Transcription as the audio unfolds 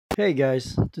Hey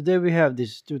guys, today we have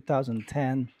this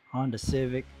 2010 Honda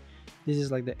Civic. This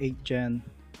is like the 8th gen,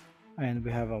 and we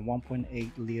have a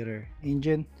 1.8 liter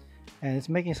engine, and it's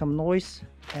making some noise,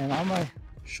 and I'm gonna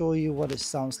show you what it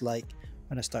sounds like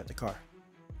when I start the car.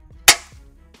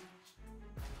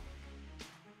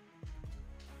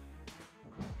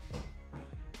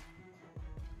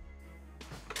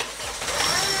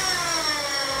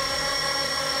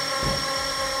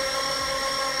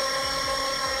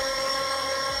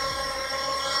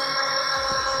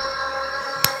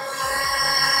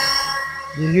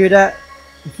 You hear that?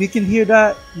 If you can hear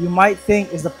that, you might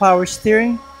think it's the power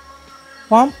steering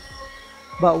pump,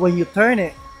 but when you turn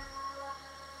it,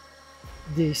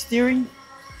 the steering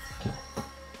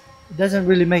doesn't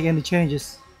really make any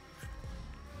changes.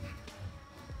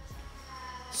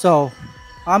 So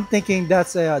I'm thinking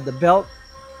that's the belt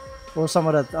or some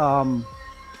of the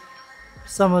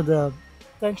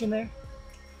tensioner,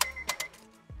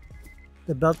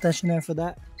 the belt tensioner for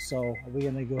that. So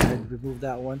we're gonna go ahead and remove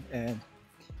that one, and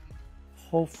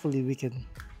hopefully we can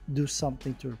do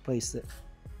something to replace it.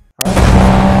 All right.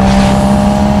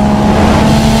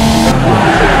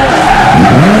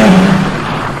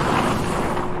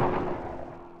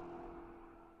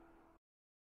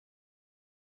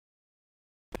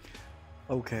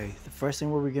 Okay, the first thing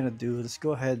what we're gonna do, let's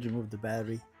go ahead and remove the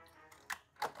battery.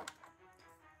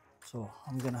 So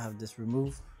I'm gonna have this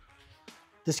removed,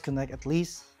 disconnect at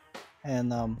least,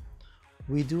 and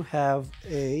we do have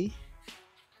a,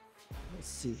 let's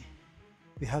see,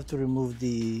 we have to remove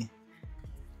the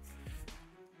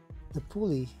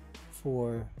pulley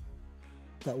for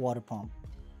that water pump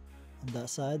on that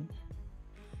side.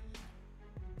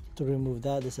 To remove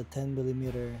that, there's a 10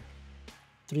 millimeter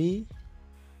 3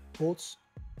 bolts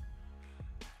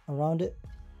around it,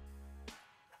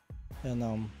 and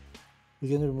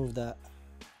we're gonna remove that.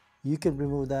 You can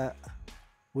remove that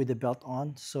with the belt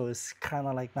on, so it's kind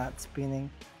of like not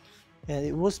spinning, and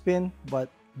it will spin, but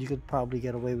you could probably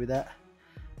get away with that.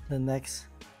 Then next,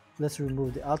 let's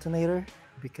remove the alternator,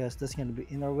 because that's going to be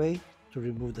in our way to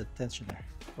remove the tensioner.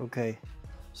 Okay,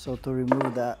 so to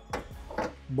remove that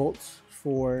bolts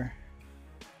for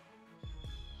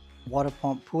water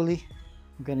pump pulley,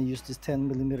 I'm going to use this 10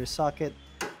 millimeter socket.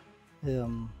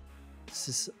 This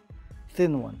is a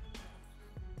thin one,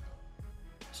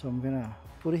 so I'm gonna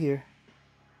put it here.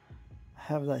 I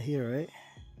have that here, right?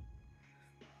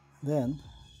 Then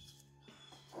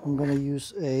I'm gonna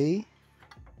use a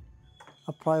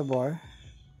pry bar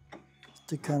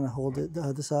to kind of hold it the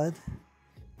other side.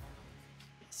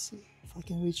 Let's see if I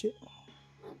can reach it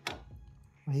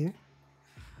right here,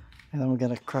 and I'm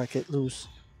gonna crack it loose.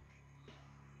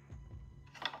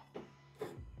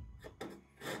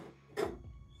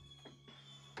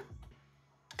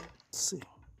 Let's see.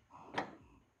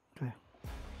 Okay.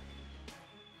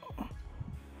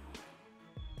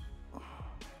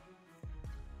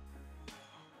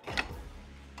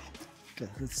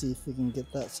 Okay, let's see if we can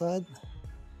get that side,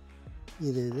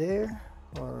 either there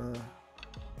or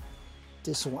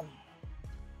this one.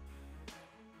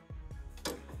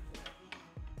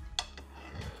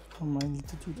 I might need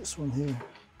to do this one here.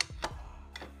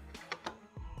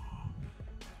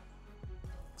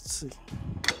 Let's see.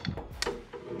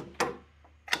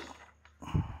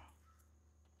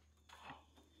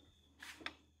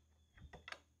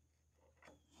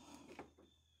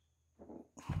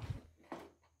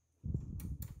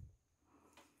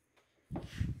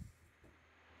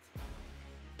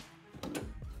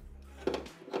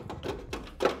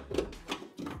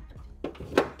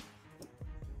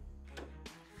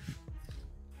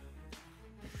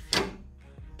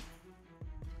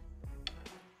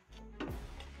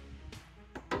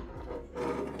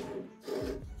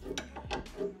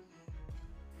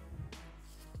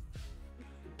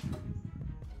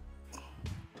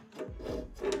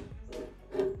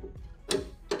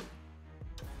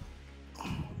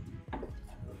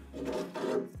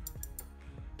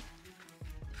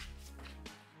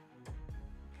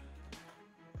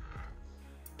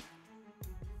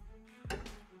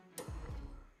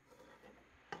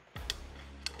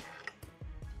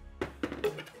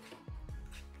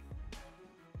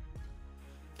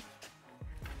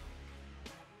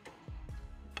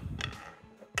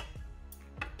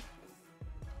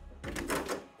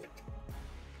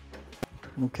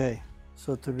 Okay,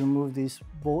 so to remove these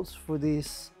bolts for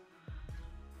this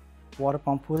water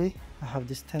pump pulley, I have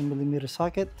this 10 millimeter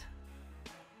socket,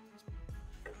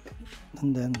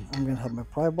 and then I'm gonna have my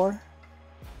pry bar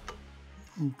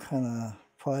and kind of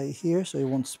pry it here so it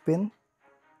won't spin,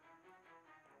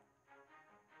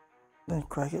 then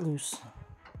crack it loose.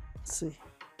 Let's see.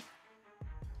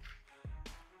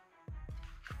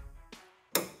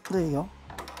 There you go.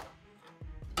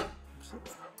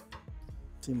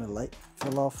 See, my light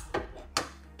fell off.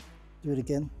 Do it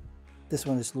again. This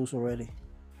one is loose already.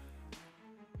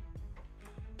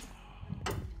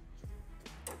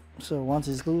 So once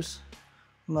it's loose,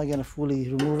 I'm not gonna fully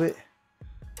remove it.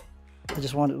 I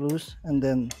just want it loose, and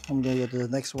then I'm gonna go to the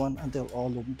next one until all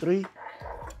of them 3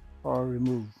 are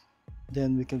removed.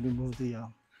 Then we can remove the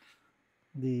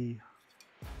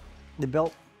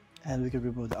belt, and we can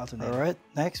remove the alternator. All right,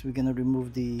 next we're gonna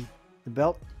remove the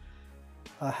belt.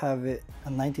 I have it a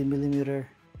 19mm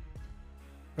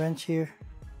wrench here.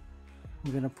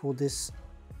 I'm gonna pull the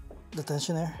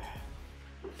tensioner,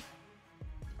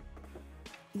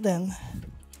 then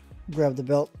grab the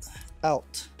belt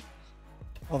out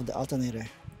of the alternator.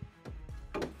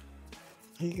 There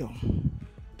you go.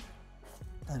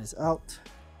 That is out.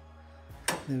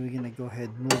 Then we're gonna go ahead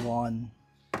and move on,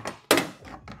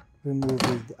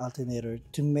 removing the alternator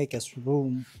to make us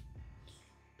room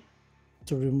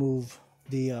to remove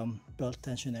the belt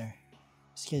tensioner.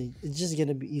 It's just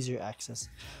gonna be easier access.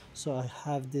 So I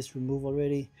have this removed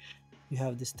already. You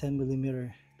have this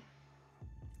 10mm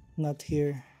nut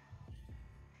here.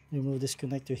 Remove this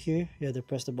connector here. You have to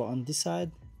press the button on this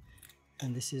side,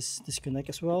 and this is disconnect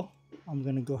as well. I'm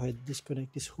gonna go ahead and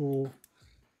disconnect this whole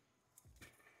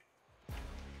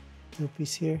little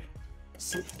piece here.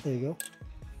 See, there you go.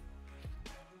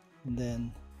 And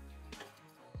then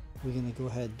we're gonna go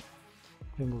ahead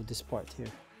and remove this part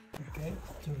here. Okay,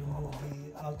 to remove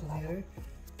the alternator,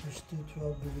 there's two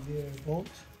 12mm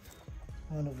bolts.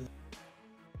 One of them,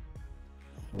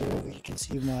 you can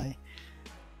see my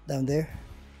down there.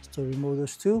 So remove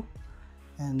those two,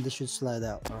 and this should slide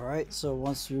out. All right, so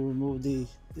once you remove this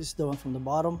is the one from the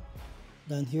bottom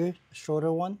down here, the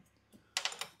shorter one,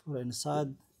 put it in the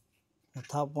side. The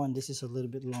top one, this is a little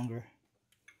bit longer.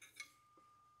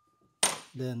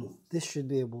 Then this should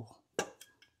be able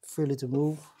freely to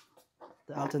move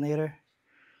the alternator.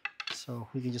 So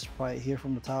we can just pry it here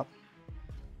from the top,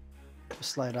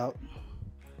 slide out.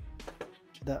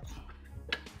 See that?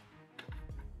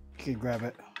 You can grab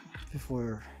it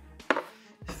before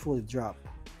it fully drop.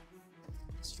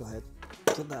 Let's go ahead,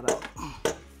 get that out.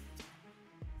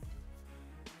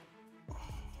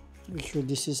 Make sure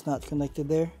this is not connected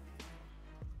there,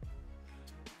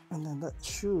 and then that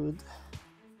should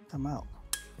come out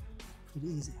pretty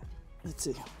easy. Let's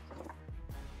see.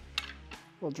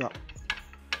 We'll drop.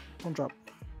 Don't drop.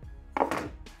 All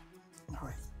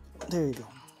right, there you go.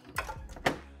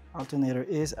 Alternator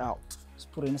is out. Let's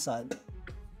put it inside.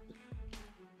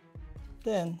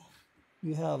 Then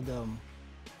you have the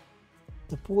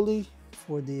pulley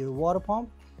for the water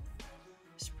pump.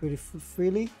 It's pretty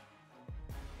freely.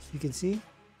 As you can see, you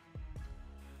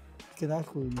can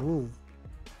actually move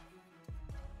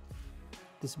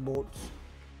this bolts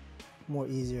more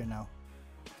easier now.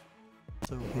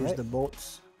 So here's the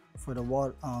bolts for the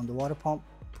water pump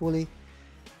pulley.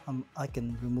 I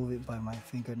can remove it by my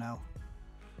finger now.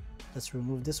 Let's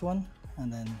remove this one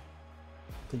and then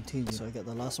continue. So I got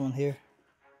the last one here.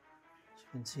 As you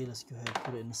can see, let's go ahead and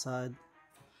put it inside.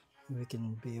 We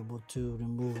can be able to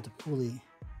remove the pulley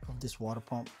of this water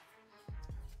pump.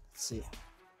 Let's see.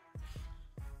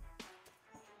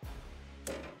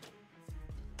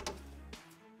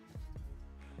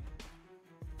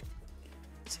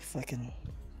 Let's see if I can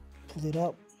pull it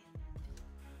up.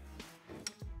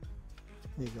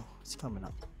 There you go, it's coming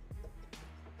up.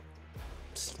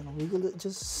 Just gonna wiggle it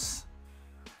just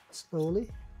slowly.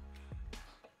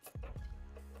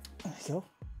 There you go.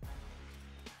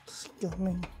 It's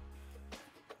coming.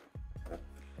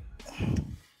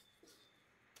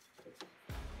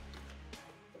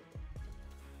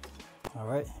 All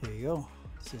right, here you go.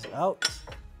 This is out.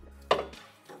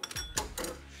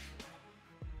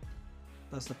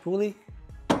 That's the pulley.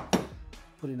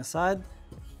 Put it aside.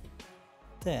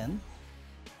 Then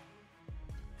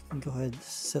you can go ahead and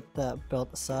set that belt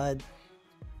aside.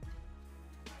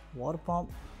 Water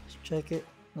pump, let's check it.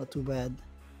 Not too bad.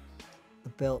 The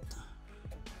belt.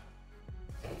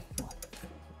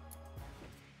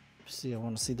 See, I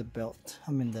want to see the belt.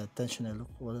 I mean the tensioner. Look,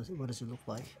 what does it look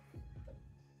like?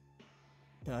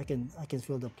 Yeah, I can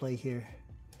feel the play here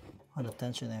on the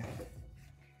tensioner.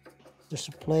 There's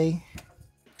a play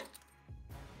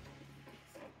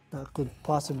that could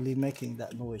possibly making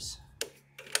that noise.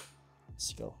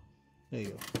 Let's go. There you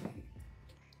go.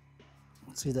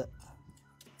 See that?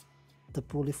 The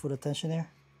pulley for the tensioner.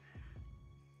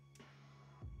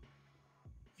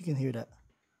 You can hear that.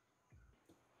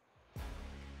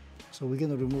 So we're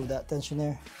gonna remove that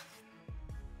tensioner,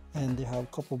 and they have a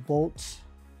couple bolts.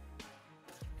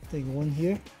 Take one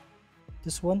here,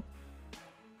 this one.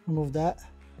 Remove that,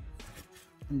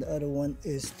 and the other one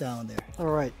is down there. All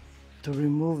right, to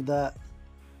remove that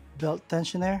belt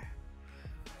tensioner,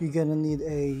 you're gonna need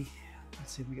a,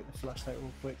 let's see if we get the flashlight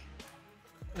real quick,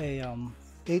 a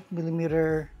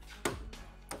 8mm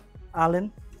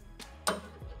Allen,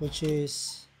 which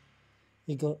is,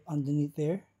 you go underneath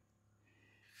there,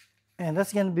 and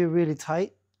that's gonna be really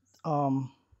tight.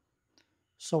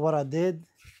 So what I did,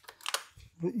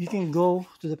 you can go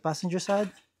to the passenger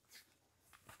side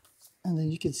and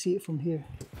then you can see it from here.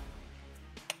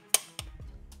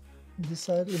 This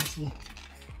side, let's see.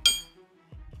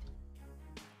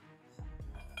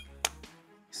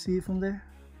 See it from there?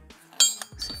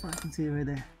 Let's see if I can see it right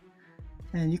there.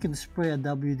 And you can spray a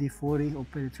WD-40 or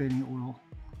penetrating oil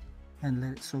and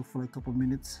let it soak for like a couple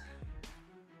minutes,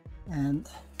 and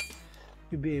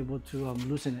you'll be able to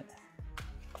loosen it.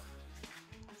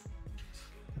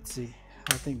 Let's see.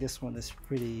 I think this one is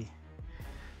pretty.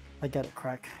 I got it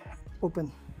crack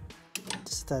open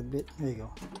just a tad bit. There you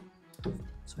go.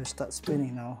 So it starts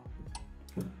spinning now.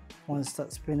 Once it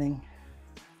starts spinning,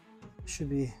 should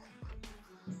be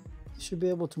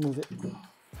able to move it.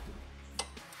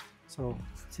 So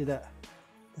see that?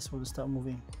 This one will start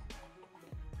moving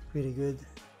pretty good.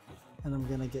 And I'm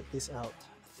gonna get this out.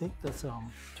 I think that's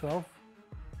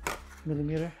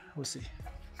 12mm. We'll see.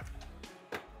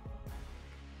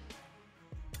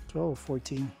 12 or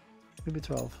 14, maybe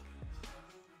 12.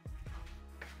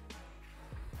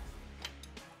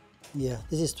 Yeah,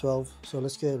 this is 12. So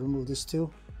let's go ahead and remove these two,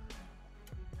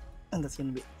 and that's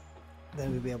gonna be,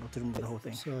 then we'll be able to remove the whole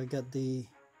thing. So I got the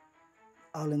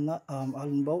Allen nut,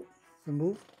 Allen bolt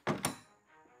removed,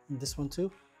 and this one too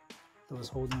that was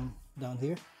holding down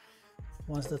here.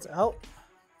 Once that's out,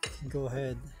 you can go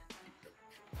ahead,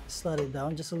 slide it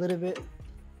down just a little bit.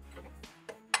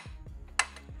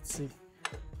 Let's see.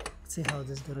 See how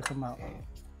this is gonna come out.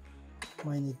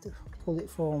 Might need to pull it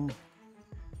from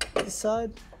this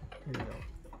side. Here we go.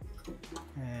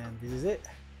 And this is it.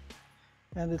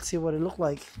 And let's see what it looked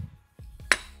like.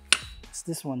 It's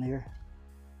this one here.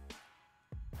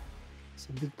 It's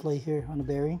a big play here on the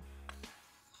bearing.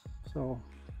 So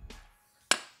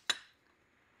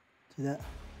see that?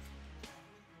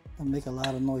 It'll make a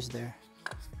lot of noise there.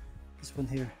 This one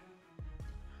here.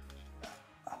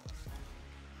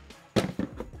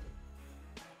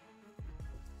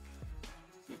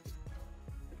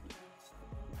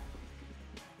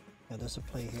 Yeah, there's a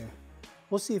play here.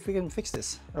 We'll see if we can fix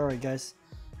this. All right, guys.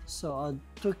 So I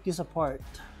took this apart.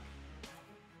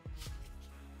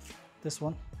 This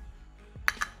one.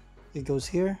 It goes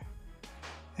here,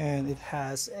 and it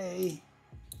has a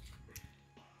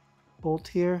bolt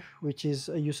here, which is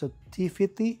I use a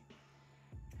T50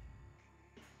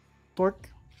 torque.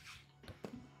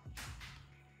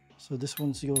 So this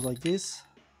one goes like this,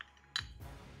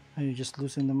 and you just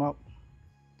loosen them up.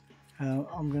 And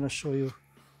I'm gonna show you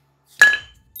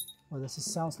what this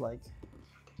sounds like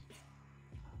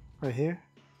right here.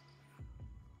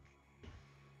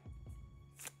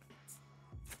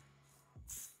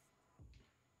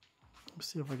 Let's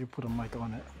see if I can put a mic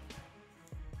on it.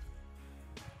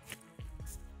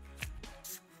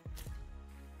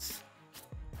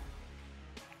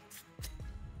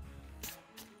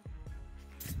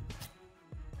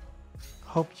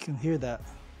 Hope you can hear that.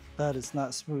 That is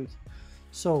not smooth.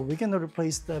 So we're gonna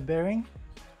replace the bearing.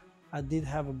 I did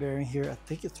have a bearing here. I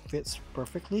think it fits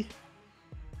perfectly.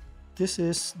 This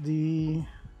is the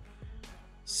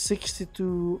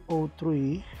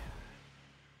 6203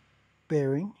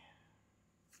 bearing.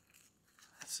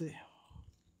 Let's see.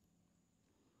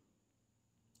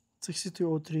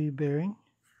 6203 bearing.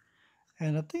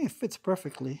 And I think it fits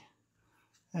perfectly.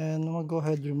 And I'm gonna go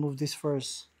ahead and remove this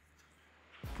first.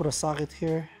 Put a socket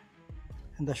here,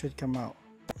 and that should come out.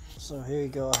 So here you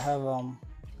go. I have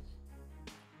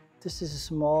this is a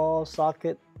small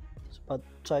socket. It's about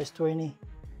size 20.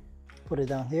 Put it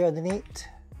down here underneath,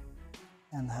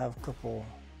 and have a couple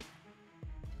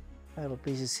metal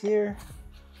pieces here.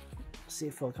 See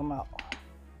if it'll come out.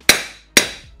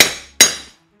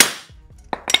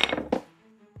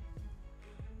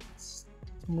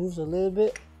 It moves a little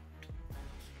bit.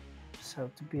 Just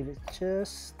have to beat it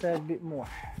just a tad bit more.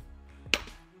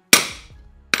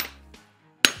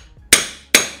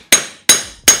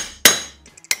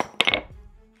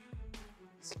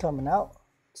 It's coming out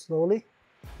slowly.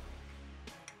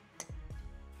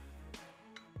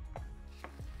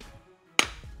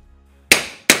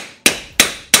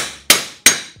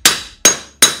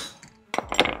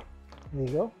 There you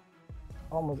go.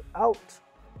 Almost out.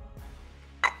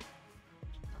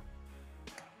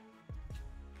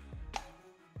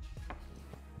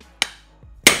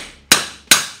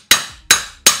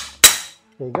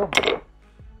 There you go.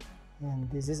 and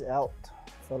this is out,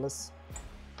 fellas.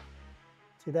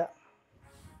 See that?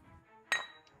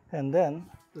 And then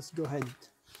let's go ahead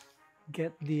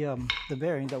get the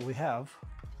bearing that we have,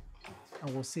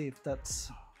 and we'll see if that's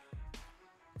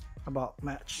about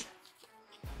match.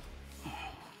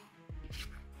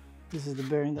 This is the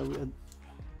bearing that we had,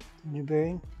 the new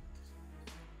bearing.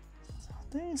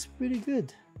 I think it's pretty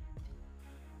good.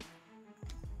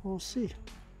 We'll see.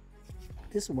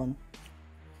 This one,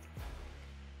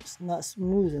 it's not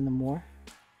smooth anymore.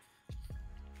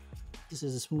 This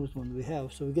is a smooth one we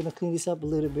have, so we're gonna clean this up a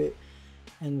little bit,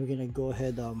 and we're gonna go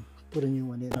ahead put a new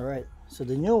one in. All right, so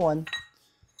the new one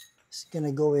is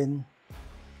gonna go in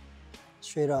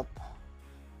straight up,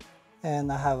 and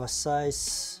I have a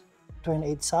size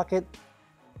 28 socket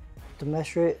to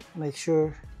measure it. Make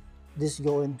sure this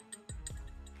going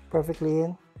perfectly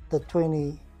in. The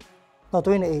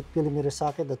 28 millimeter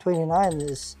socket, the 29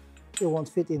 is, it won't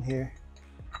fit in here.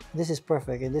 This is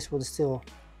perfect, and this one still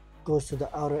goes to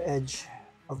the outer edge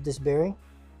of this bearing,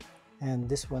 and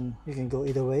this one you can go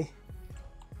either way.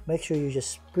 Make sure you're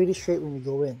just pretty straight when you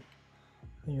go in.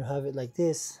 When you have it like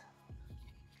this,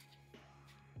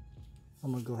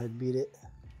 I'm gonna go ahead and beat it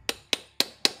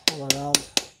all around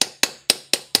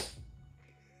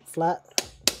flat.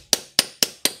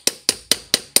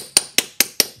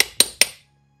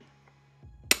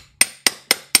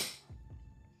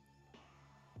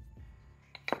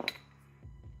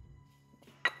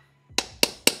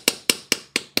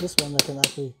 This one I can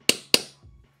actually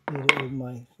beat it with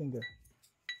my finger.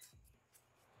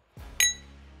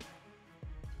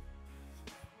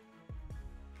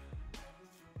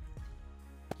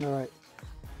 Alright,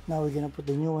 now we're gonna put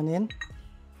the new one in.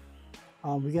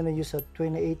 We're gonna use a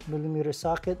 28 millimeter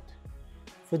socket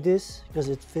for this because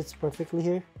it fits perfectly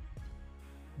here,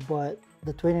 but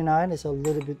the 29 is a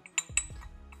little bit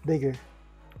bigger.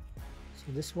 So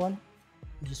this one,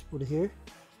 you just put it here.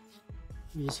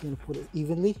 You're just gonna put it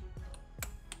evenly,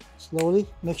 slowly.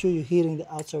 Make sure you're hitting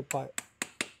the outside part.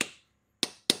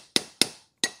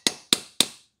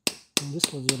 And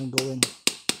this one's gonna go in.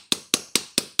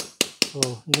 So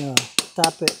you're gonna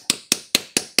tap it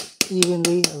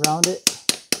evenly around it.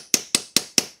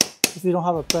 If you don't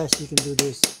have a press, you can do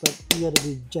this, but you gotta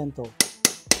be gentle.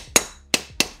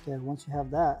 Okay, once you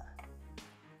have that,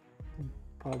 you can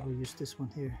probably use this one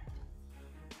here.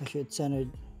 Make sure it's centered.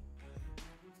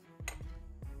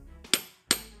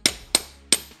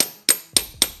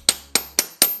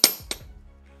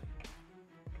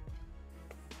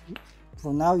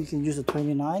 For now, you can use a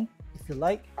 29 if you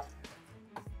like.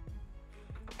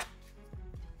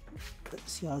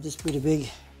 See how this is pretty big,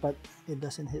 but it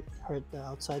doesn't hurt the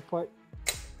outside part,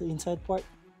 the inside part.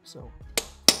 So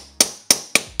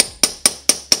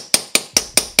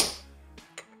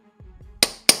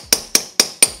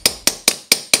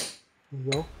there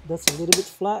you go. That's a little bit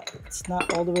flat. It's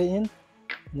not all the way in.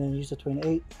 And then use the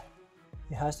 28.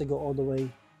 It has to go all the way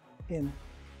in.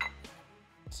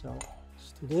 So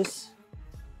let's do this.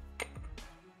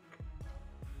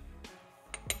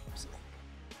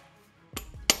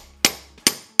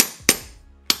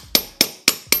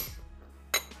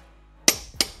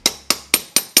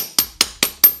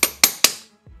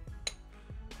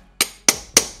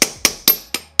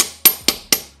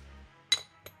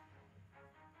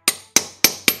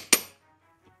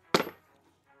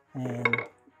 And a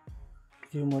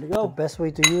few more to go. The best way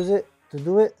to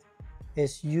do it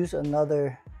is use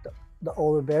the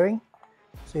older bearing,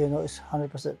 so you know it's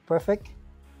 100% perfect,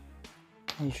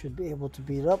 and you should be able to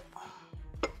beat it up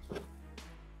like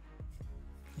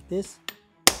this.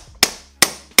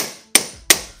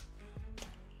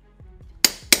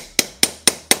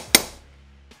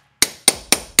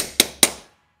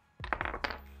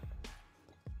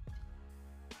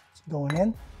 It's going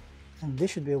in. And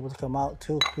this should be able to come out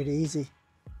too, pretty easy.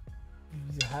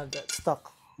 You have that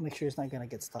stuck. Make sure it's not gonna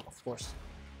get stuck, of course.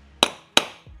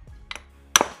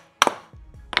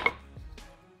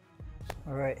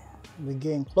 All right, we're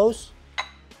getting close.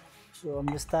 So I'm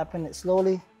just tapping it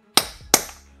slowly,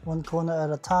 one corner at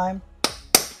a time.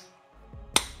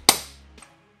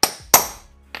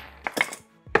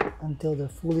 Until they're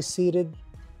fully seated.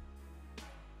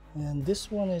 And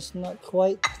this one is not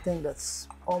quite, I think that's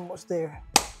almost there.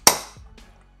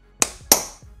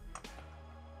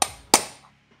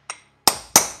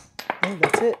 I think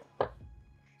that's it.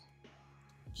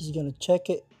 Just gonna check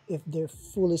it if they're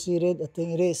fully seated. I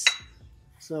think it is.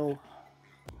 So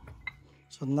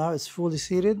now it's fully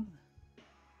seated,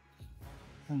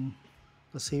 and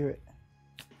let's hear it.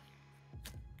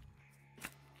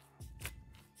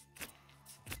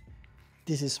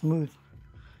 This is smooth,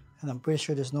 and I'm pretty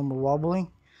sure there's no more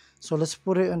wobbling. So let's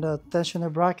put it in the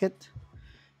tensioner bracket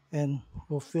and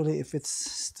we'll feel it if it's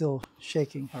still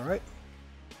shaking. All right,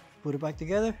 put it back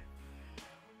together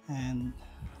and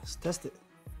let's test it.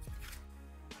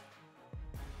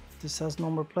 This has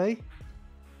no more play.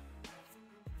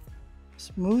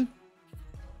 Smooth.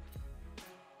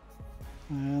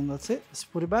 And that's it. Let's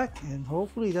put it back and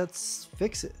hopefully that's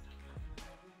fix it.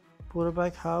 Put it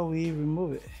back how we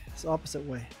remove it. It's opposite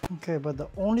way. Okay, but the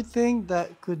only thing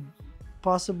that could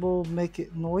possible make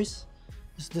it noise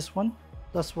is this one.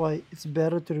 That's why it's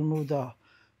better to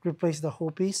replace the whole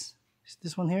piece. It's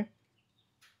this one here.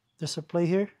 There's a play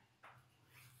here.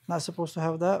 Not supposed to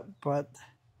have that, but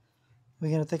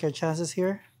we're gonna take our chances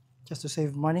here just to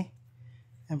save money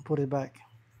and put it back.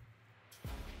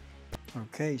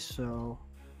 Okay, so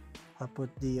I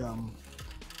put the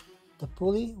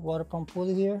pulley, water pump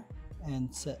pulley here,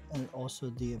 and also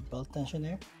the belt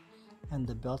tensioner, and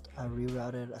the belt I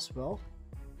rerouted as well.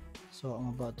 So I'm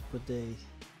about to put the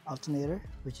alternator,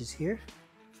 which is here.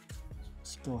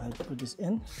 Let's go ahead and put this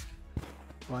in.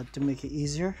 But to make it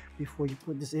easier, before you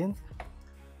put this in,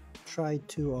 try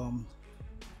to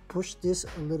push this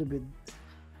a little bit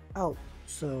out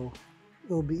so it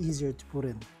will be easier to put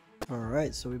in.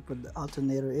 Alright, so we put the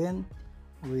alternator in.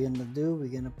 What we're gonna do, we're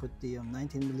gonna put the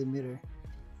 19mm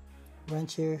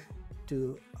wrench here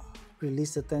to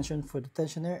release the tension for the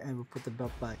tensioner, and we'll put the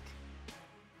belt back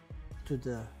to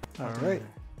the Alright,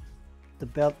 the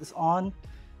belt is on.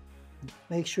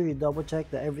 Make sure you double check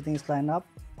that everything is lined up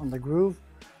on the groove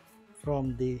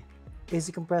from the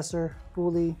AC compressor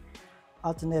pulley,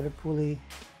 alternator pulley,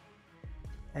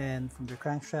 and from the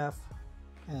crankshaft,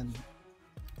 and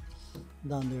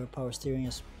down there power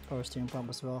steering pump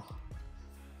as well.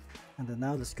 And then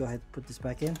now let's go ahead and put this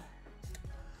back in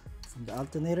from the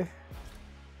alternator,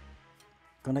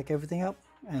 connect everything up,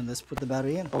 and let's put the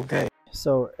battery in. Okay,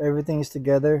 so everything is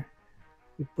together.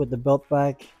 We put the belt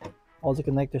back, all the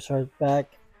connectors are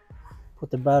back,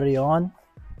 put the battery on.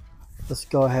 Let's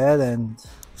go ahead and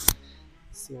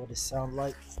see what it sounds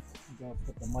like. I'm gonna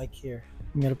put the mic here.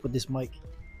 I'm gonna put this mic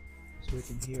so we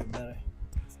can hear it better.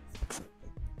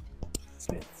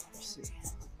 Let's see.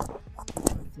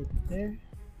 Put it there.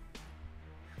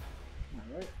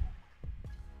 Alright.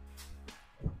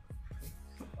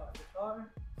 Start the car.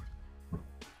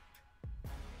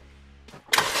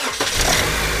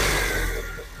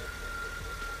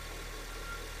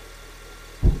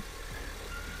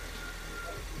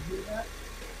 You hear that?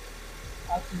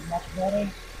 Actually much better. You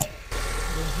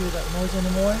don't hear that noise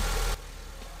anymore.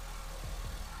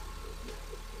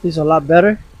 This is a lot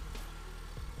better.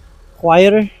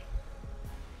 Quieter.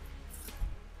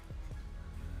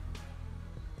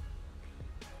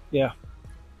 Yeah.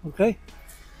 Okay.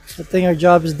 I think our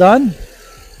job is done.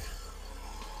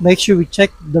 Make sure we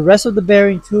check the rest of the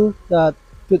bearing too. That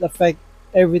could affect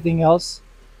everything else.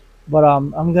 But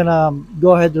I'm gonna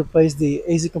go ahead and replace the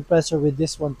AC compressor with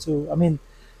this one too. I mean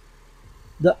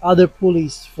the other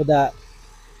pulleys for that,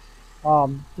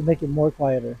 to make it more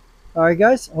quieter. Alright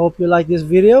guys, I hope you like this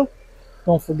video.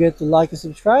 Don't forget to like and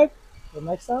subscribe. Till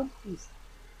next time, peace.